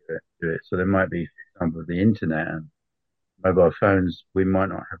do it. So there might be, for example, the internet and mobile phones. We might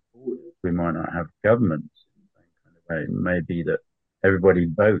not have borders. We might not have governments in the same kind of way. It may be that everybody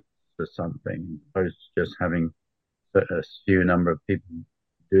votes for something, opposed to just having a few number of people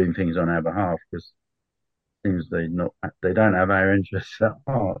doing things on our behalf, because it seems they don't have our interests at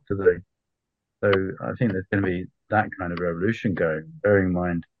heart, do they? So I think there's going to be that kind of revolution going. Bearing in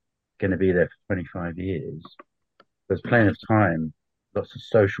mind, it's going to be there for 25 years. There's plenty of time, lots of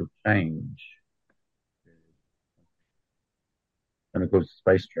social change. And of course,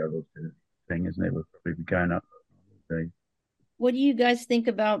 space travel is a thing, isn't it? We'll probably be going up. What do you guys think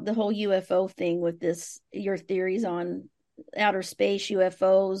about the whole UFO thing with this? Your theories on outer space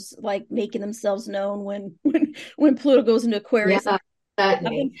UFOs, like making themselves known when Pluto goes into Aquarius? Yeah, I've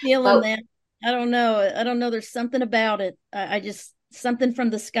been feeling that. I don't know. There's something about it. I just something from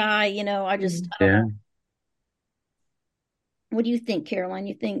the sky. I don't know. What do you think, Caroline?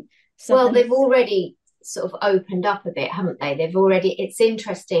 You think? Well, they've already sort of opened up a bit, haven't they? It's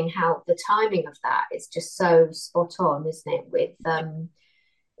interesting how the timing of that is just so spot on, isn't it? With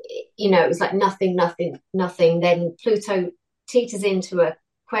it was like nothing. Then Pluto teeters into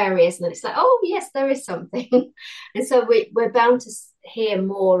Aquarius, and then it's like, oh yes, there is something. And so we're bound to hear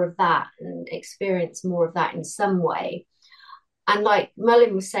more of that and experience more of that in some way. And like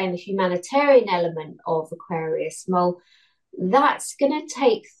Merlin was saying, the humanitarian element of Aquarius, well, that's going to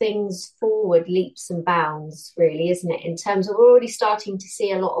take things forward leaps and bounds, really, isn't it? In terms of, we're already starting to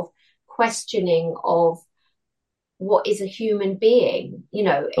see a lot of questioning of what is a human being, in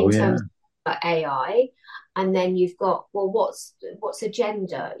terms of AI. And then you've got, well, what's a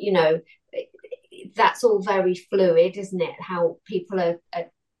gender? That's all very fluid, isn't it? How people are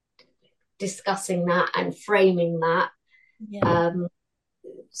discussing that and framing that.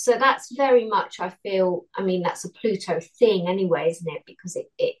 So that's very much, I feel, that's a Pluto thing anyway, isn't it? Because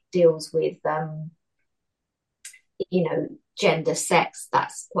it deals with, gender, sex.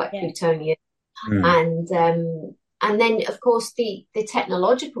 That's quite Plutonian. And then, of course, the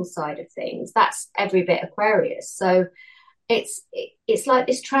technological side of things, that's every bit Aquarius. So it's like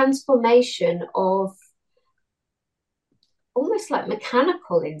this transformation of almost like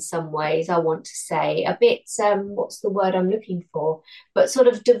mechanical in some ways, I want to say, a bit, what's the word I'm looking for, but sort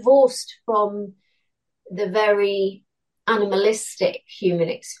of divorced from the very animalistic human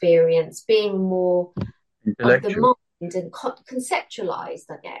experience, being more of the mind and conceptualized,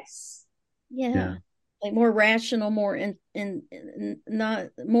 I guess. Yeah. Like more rational, more in not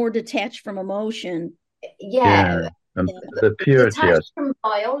more detached from emotion. Yeah. and the purity. Detached from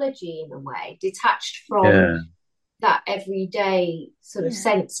biology in a way, detached from that everyday sort of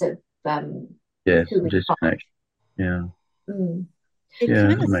sense of who we disconnection. Yeah. Mm.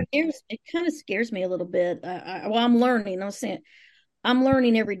 It kind of scares me a little bit. Well, I'm learning. I'm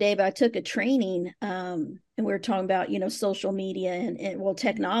learning every day, but I took a training, and we were talking about, social media and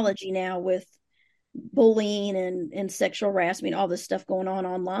technology now with bullying and sexual harassment, all this stuff going on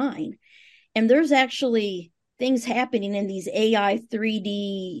online. And there's actually things happening in these AI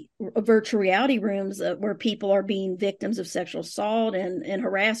 3D virtual reality rooms where people are being victims of sexual assault and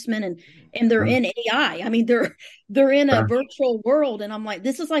harassment, and they're in AI. I mean, they're in a virtual world, and I'm like,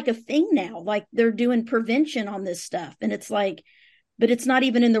 this is like a thing now. Like they're doing prevention on this stuff, and it's like, but it's not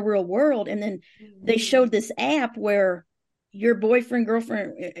even in the real world. And then they showed this app where your boyfriend,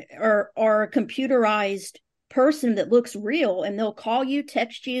 girlfriend are a computerized person that looks real, and they'll call you,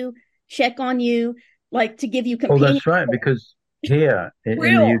 text you, check on you, like to give you companion. Oh, that's right. Because here in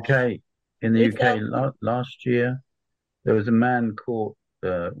the UK, last year, there was a man caught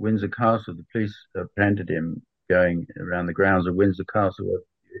Windsor Castle. The police apprehended him going around the grounds of Windsor Castle where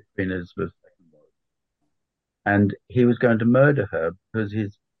Queen Elizabeth II was. And he was going to murder her because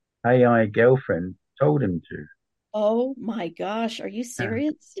his AI girlfriend told him to. Oh my gosh, are you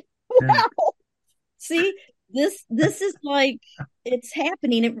serious? Wow. See, this is like, it's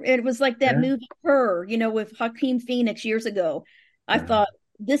happening. It was like that movie Her, with Joaquin Phoenix years ago. I thought,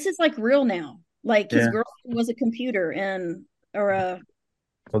 this is like real now. Like his girlfriend was a computer or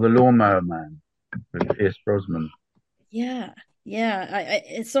the Lawnmower Man with Pierce Brosnan. Yeah.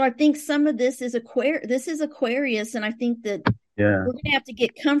 So I think some of this is Aquarius, and I think that we're gonna have to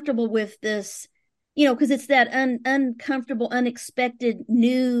get comfortable with this, because it's that uncomfortable, unexpected,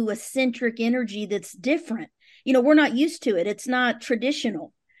 new, eccentric energy that's different. We're not used to it. It's not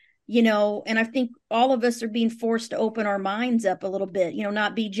traditional, and I think all of us are being forced to open our minds up a little bit,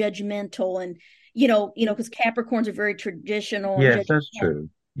 not be judgmental and, because Capricorns are very traditional. Yes, that's true.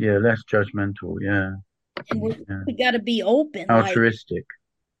 Yeah, less judgmental. Yeah. And we got to be open. Altruistic.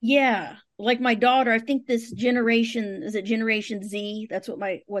 Like my daughter, I think this generation, is it Generation Z? That's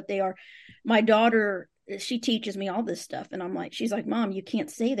what they are. My daughter, she teaches me all this stuff, and I'm like, she's like, Mom, you can't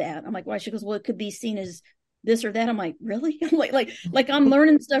say that. I'm like, why? She goes, well, it could be seen as this or that. I'm like, really? I'm like I'm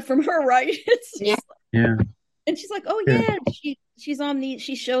learning stuff from her, right? Yeah. And she's like, oh yeah. She's on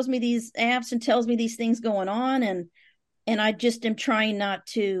she shows me these apps and tells me these things going on, and I just am trying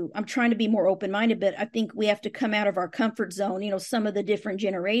I'm trying to be more open-minded, but I think we have to come out of our comfort zone. Some of the different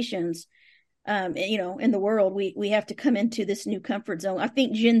generations, in the world, we have to come into this new comfort zone. I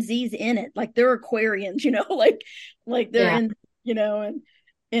think Gen Z's in it, like they're Aquarians, like they're in,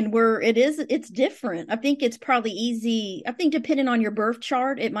 and it's different. I think it's probably easy. I think depending on your birth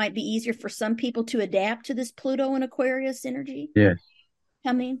chart, it might be easier for some people to adapt to this Pluto and Aquarius energy. Yes.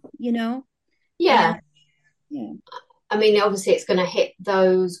 Coming, Yeah. Yeah. I mean, obviously, it's going to hit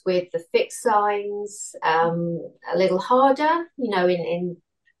those with the fixed signs a little harder, in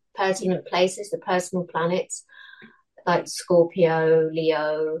pertinent places, the personal planets like Scorpio,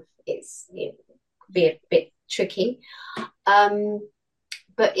 Leo. It's could be a bit tricky,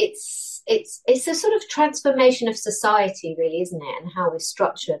 but it's a sort of transformation of society, really, isn't it? And how we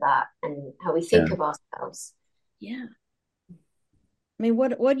structure that and how we think of ourselves. Yeah. I mean,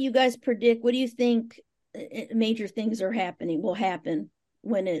 what do you guys predict? What do you think? Major things will happen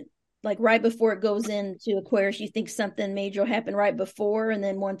when it, like right before it goes into Aquarius? You think something major will happen right before, and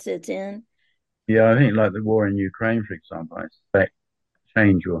then once it's in? Yeah, I think like the war in Ukraine, for example, I expect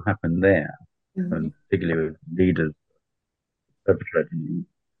change will happen there, and particularly with leaders perpetrating.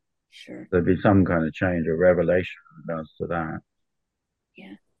 Sure. There'll be some kind of change or revelation in regards to that.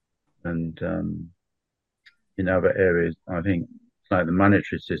 Yeah. And in other areas, I think it's like the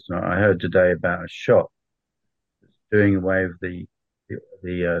monetary system. I heard today about a shop doing away with the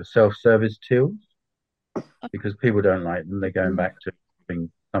self-service tills because people don't like them. They're going back to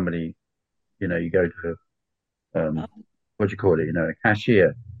having somebody, you go to what do you call it? A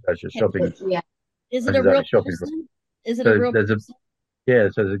cashier as your shopping. Yeah. Is it a real person? Is it a real person?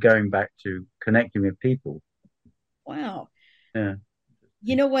 So they're going back to connecting with people. Wow. Yeah.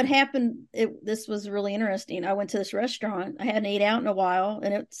 You know what happened? This was really interesting. I went to this restaurant. I hadn't ate out in a while,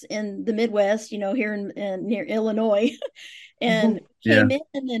 and it's in the Midwest, here in near Illinois. And came in,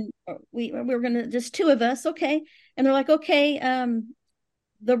 and we were gonna, just two of us, okay. And they're like, okay,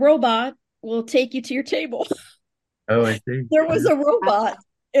 the robot will take you to your table. Oh, I see. There was a robot.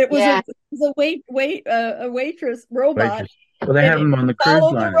 It was a waitress robot. Well, they have them on the cruise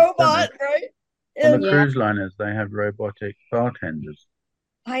liners. The robot, right? On the cruise liners, they have robotic bartenders.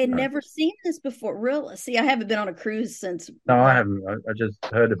 I had never seen this before. Really? See, I haven't been on a cruise since. No, I haven't. I just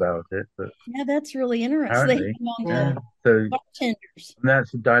heard about it, but Yeah, that's really interesting. So they apparently, have on yeah. the So bartenders.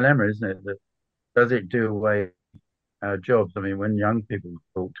 that's a dilemma, isn't it? That does it do away our jobs? I mean, when young people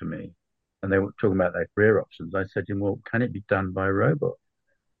talk to me and they were talking about their career options, I said to them, "Well, can it be done by a robot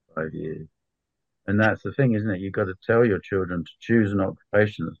in 5 years?" And that's the thing, isn't it? You've got to tell your children to choose an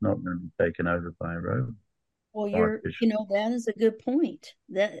occupation that's not going to be taken over by a robot. Well, Artificial. that is a good point.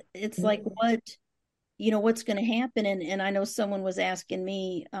 That it's like what's going to happen. And I know someone was asking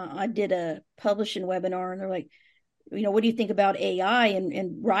me, I did a publishing webinar and they're like, what do you think about AI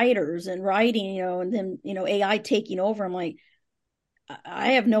and writers and writing, and then, AI taking over? I'm like,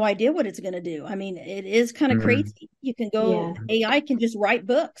 I have no idea what it's going to do. I mean, it is kind of crazy. You can go, AI can just write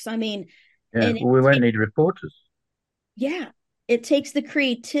books. I mean, yeah, well, we won't need reporters. Yeah. It takes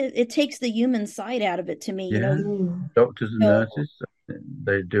it takes the human side out of it to me, Yeah. Doctors and nurses,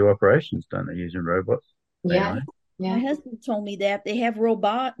 they do operations, don't they, using robots? Yeah. Yeah. My husband told me that they have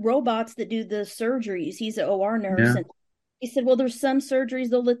robots that do the surgeries. He's an OR nurse, and he said, "Well, there's some surgeries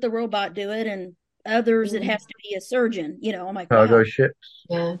they'll let the robot do it, and others it has to be a surgeon." I'm like, cargo wow. ships,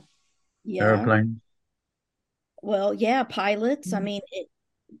 airplanes. Well, yeah, pilots. I mean,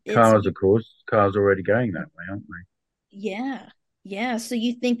 cars, of course. Cars are already going that way, aren't they? Yeah. Yeah. So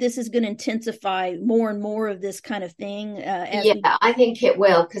you think this is going to intensify more and more of this kind of thing? I think it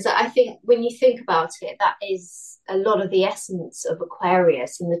will, because I think when you think about it, that is a lot of the essence of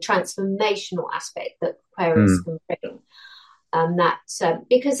Aquarius and the transformational aspect that Aquarius can bring.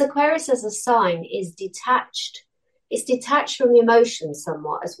 Because Aquarius as a sign is detached. It's detached from emotions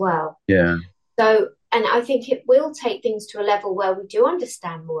somewhat as well. Yeah. So, and I think it will take things to a level where we do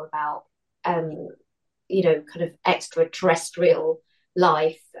understand more about kind of extraterrestrial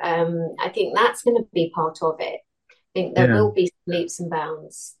life. I think that's going to be part of it. I think there will be leaps and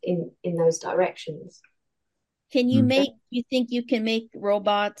bounds in those directions. Do you think you can make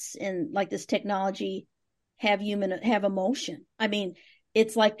robots and like this technology have emotion? I mean,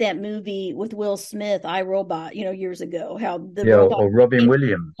 it's like that movie with Will Smith, I, Robot, years ago, how the robot or Robin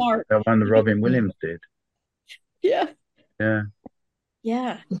Williams. That one that Robin Williams did. Yeah. Yeah.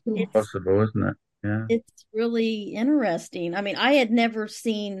 Yeah. It's possible, isn't it? Yeah. It's really interesting. I mean, I had never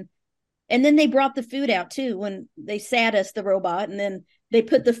seen, and then they brought the food out too when they sat us, the robot, and then they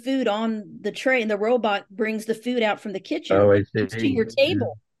put the food on the tray and the robot brings the food out from the kitchen to your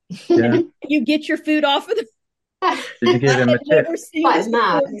table. Yeah. You get your food off of the Did you give him a tip?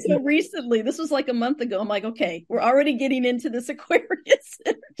 So recently, this was like a month ago. I'm like, okay, we're already getting into this Aquarius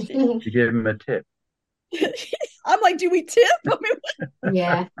energy. Did you give him a tip? I'm like, do we tip? I mean,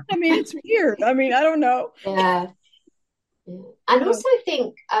 yeah. I mean, it's weird. I mean, I don't know. Yeah. And also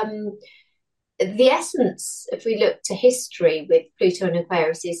think the essence, if we look to history with Pluto and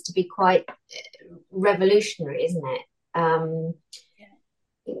Aquarius, is to be quite revolutionary, isn't it?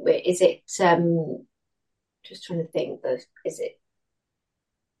 Is it just trying to think, is it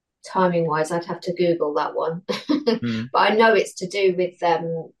timing wise? I'd have to Google that one. But I know it's to do with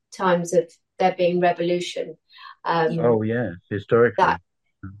times of there being revolution. Historically. That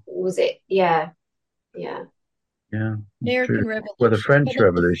was it. Yeah. American Revolution. Well, the French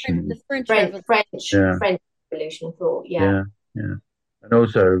Revolution. The French Revolution, I thought. Yeah. And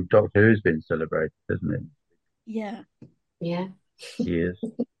also Doctor Who's been celebrated, isn't it? Yeah. Years.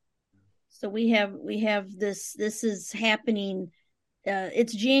 So we have this is happening.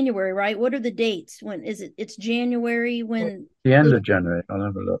 It's January, right? What are the dates? When is it? It's January when the end of January. I'll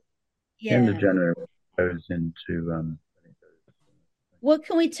have a look. Yeah. End of January goes into what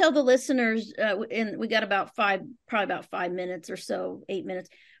can we tell the listeners? And we got probably about 5 minutes or so, 8 minutes.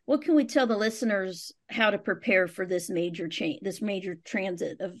 What can we tell the listeners how to prepare for this major change, this major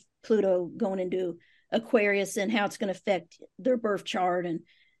transit of Pluto going into Aquarius, and how it's going to affect their birth chart? And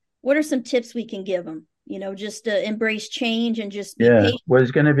what are some tips we can give them? Just to embrace change and just be patient. Well,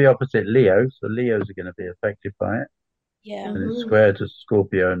 it's going to be opposite Leo, so Leos are going to be affected by it. Yeah. And it's square to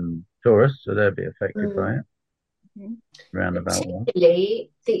Scorpio and Taurus, so they'll be affected by it. Roundabout one. The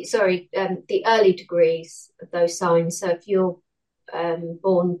early degrees of those signs. So if you're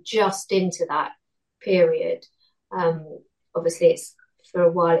born just into that period, obviously it's for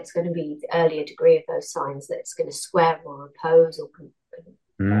a while it's going to be the earlier degree of those signs that it's going to square or oppose or be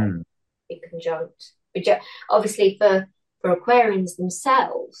conjunct. Obviously for Aquarians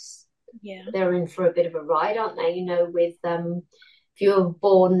themselves, they're in for a bit of a ride, aren't they? With if you're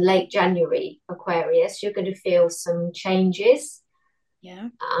born late January Aquarius, you're going to feel some changes.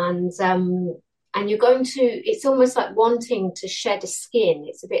 And you're going to, it's almost like wanting to shed a skin.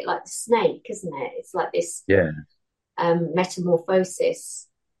 It's a bit like the snake, isn't it? It's like this metamorphosis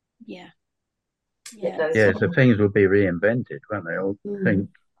Yeah. that Yeah. goes Yeah, so on. things will be reinvented, won't they? All think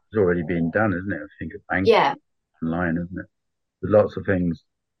it's already been done, isn't it? I think of banking Yeah. online, isn't it? There's lots of things,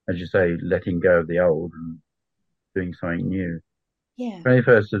 as you say, letting go of the old and doing something new. Yeah.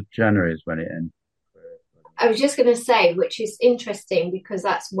 21st of January is when it ends. I was just going to say, which is interesting because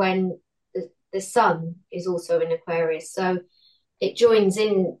that's when the sun is also in Aquarius. So it joins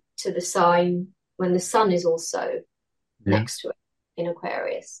in to the sign when the sun is also Yeah. next to it in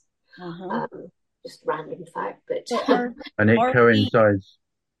Aquarius. Uh-huh. Just random fact, but So And it are we coincides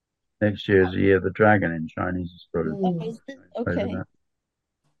next year as the year of the dragon in Chinese astrology. is it? Over Okay. that.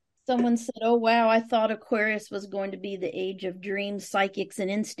 Someone said, "Oh wow, I thought Aquarius was going to be the age of dreams, psychics, and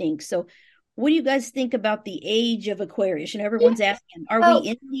instincts." So, what do you guys think about the age of Aquarius? And yeah, everyone's asking, are we well,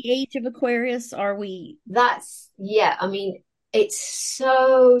 in the age of Aquarius? Are we? I mean, it's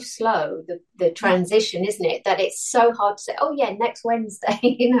so slow the Yeah, transition, isn't it? That it's so hard to say. Oh yeah, next Wednesday.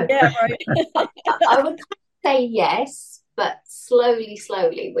 yeah, right. I would kind of say yes, but slowly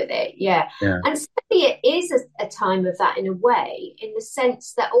with it. Yeah. Yeah. And certainly it is a time of that in a way, in the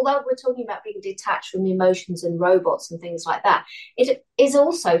sense that although we're talking about being detached from emotions and robots and things like that, it is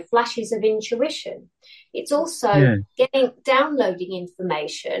also flashes of intuition. It's also Yeah. downloading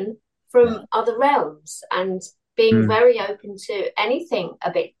information from other realms and being Mm. very open to anything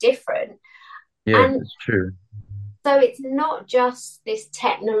a bit different. Yes, And it's true. so it's not just this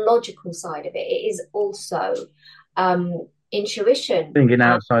technological side of it, it is also intuition, Thinking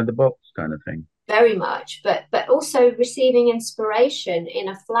outside the box kind of thing. very much, but also receiving inspiration in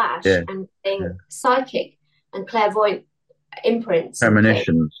a flash Yeah. and Yeah. being psychic and clairvoyant imprints and things.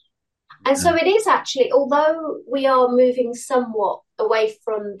 Premonitions. And Yeah. so it is actually, although we are moving somewhat away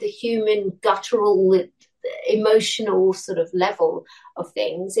from the human guttural emotional sort of level of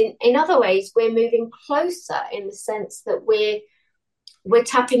things, in other ways we're moving closer in the sense that we're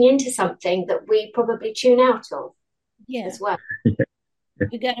tapping into something that we probably tune out of Yeah. as well. Yeah.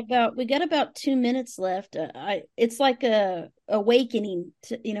 We got about 2 minutes left. It's like a awakening.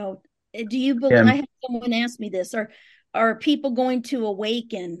 Do you believe? Yeah. I had someone ask me this: Are people going to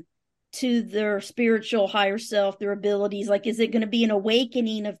awaken to their spiritual higher self, their abilities? Like, is it going to be an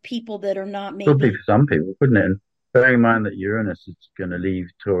awakening of people that are not Could be maybe? for some people, couldn't it? And bearing in mind that Uranus is going to leave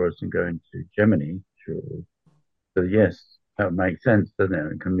Taurus and go into Gemini, sure. So yes, that would make sense, doesn't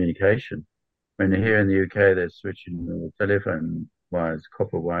it? In communication. When here in the UK, they're switching the telephone wires,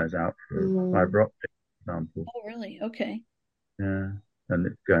 copper wires out for fiber optic, for example. Oh, really? Okay. Yeah, and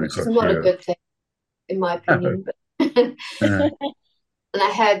it's going Which is across not a Europe. good thing, in my No, opinion. But yeah, and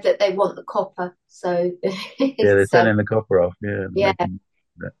I heard that they want the copper, so yeah, they're so selling the copper off. Yeah, yeah. making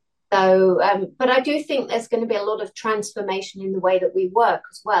that. So, but I do think there's going to be a lot of transformation in the way that we work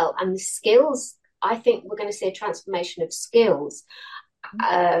as well, and the skills. I think we're going to see a transformation of skills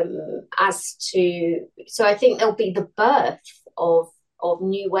as to. So I think there'll be the birth of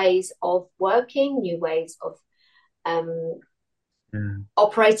new ways of working, new ways of um, Yeah.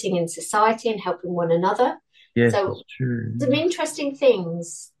 operating in society and helping one another. Yes, So it's true. some interesting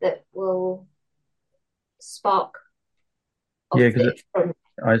things that will spark Yeah, off because it from.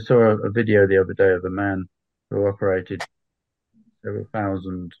 I saw a video the other day of a man who operated several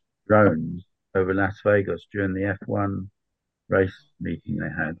thousand drones over Las Vegas during the F1 race meeting they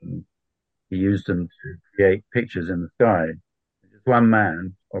had, and he used them to create pictures in the sky. Just one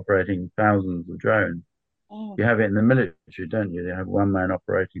man operating thousands of drones. Oh, You have it in the military, don't you? They have one man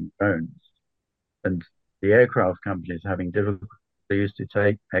operating drones, and the aircraft companies having difficulty. They used to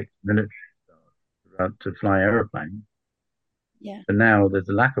take ex-military staff to fly aeroplanes, yeah, but now there's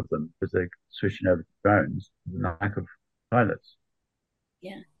a lack of them because they're switching over to drones. There's a lack of pilots.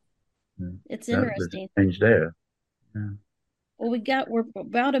 yeah. Yeah. It's There's interesting. change there. Yeah. Well, we're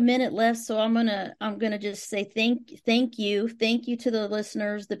about a minute left, so I'm gonna just say thank you to the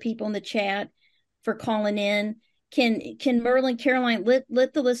listeners, the people in the chat for calling in. Can Merlin, Caroline,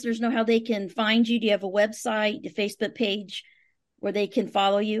 let the listeners know how they can find you? Do you have a website, a Facebook page where they can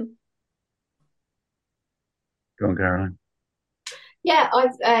follow you? Go on, Caroline. Yeah,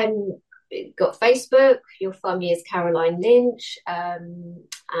 I've got Facebook. You'll find me as Caroline Lynch. And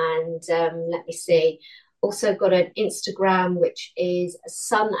let me see. Also got an Instagram, which is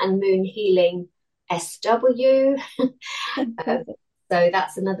Sun and Moon Healing SW. So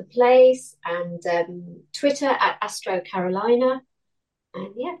that's another place. And Twitter at Astro Carolina.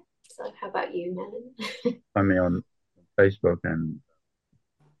 And yeah, so how about you, Melon? Find me on Facebook and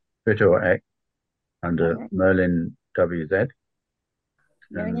Twitter or X under Right. Merlin WZ.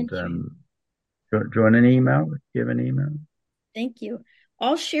 Merlin, And join an email. Give an email. thank you.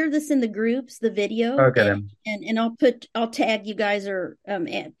 I'll share this in the groups, the video, Okay, and I'll tag you guys or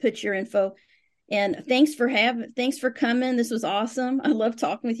and put your info. And thanks for coming. This was awesome. I love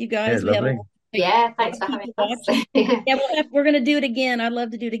talking with you guys. Yeah, lovely. Thanks for having us. Yeah, we're gonna do it again. I'd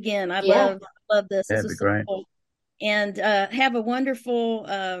love to do it again. I love this. Yeah, This it'd be is so great. cool. And have a wonderful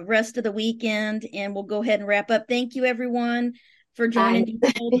rest of the weekend. And we'll go ahead and wrap up. Thank you, everyone, for joining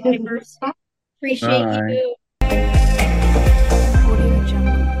Divers. Appreciate you.